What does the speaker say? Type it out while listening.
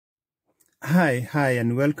Hi,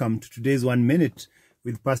 and welcome to today's 1 Minute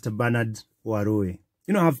with Pastor Bernard Warui.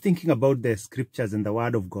 I'm thinking about the scriptures and the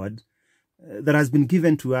word of God that has been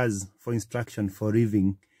given to us for instruction, for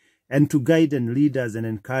living, and to guide and lead us and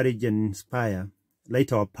encourage and inspire,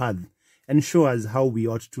 light our path, and show us how we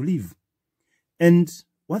ought to live. And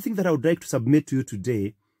one thing that I would like to submit to you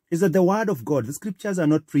today is that the word of God, the scriptures are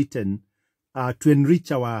not written to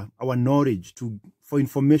enrich our knowledge, for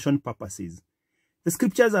information purposes. The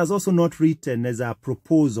scriptures are also not written as a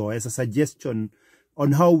proposal, as a suggestion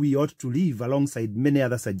on how we ought to live alongside many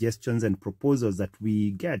other suggestions and proposals that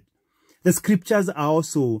we get. The scriptures are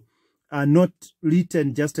also not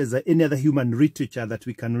written just as any other human literature that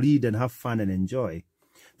we can read and have fun and enjoy.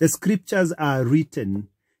 The scriptures are written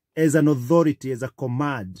as an authority, as a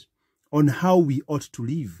command on how we ought to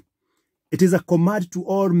live. It is a command to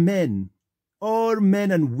all men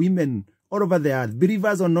and women all over the earth,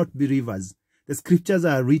 believers or not believers. The scriptures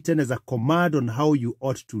are written as a command on how you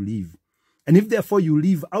ought to live. And if therefore you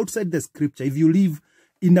live outside the scripture, if you live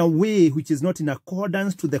in a way which is not in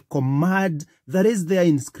accordance to the command that is there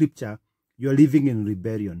in scripture, you're living in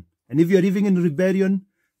rebellion. And if you're living in rebellion,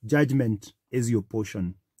 judgment is your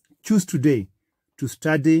portion. Choose today to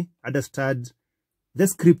study, understand the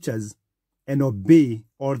scriptures, and obey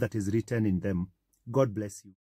all that is written in them. God bless you.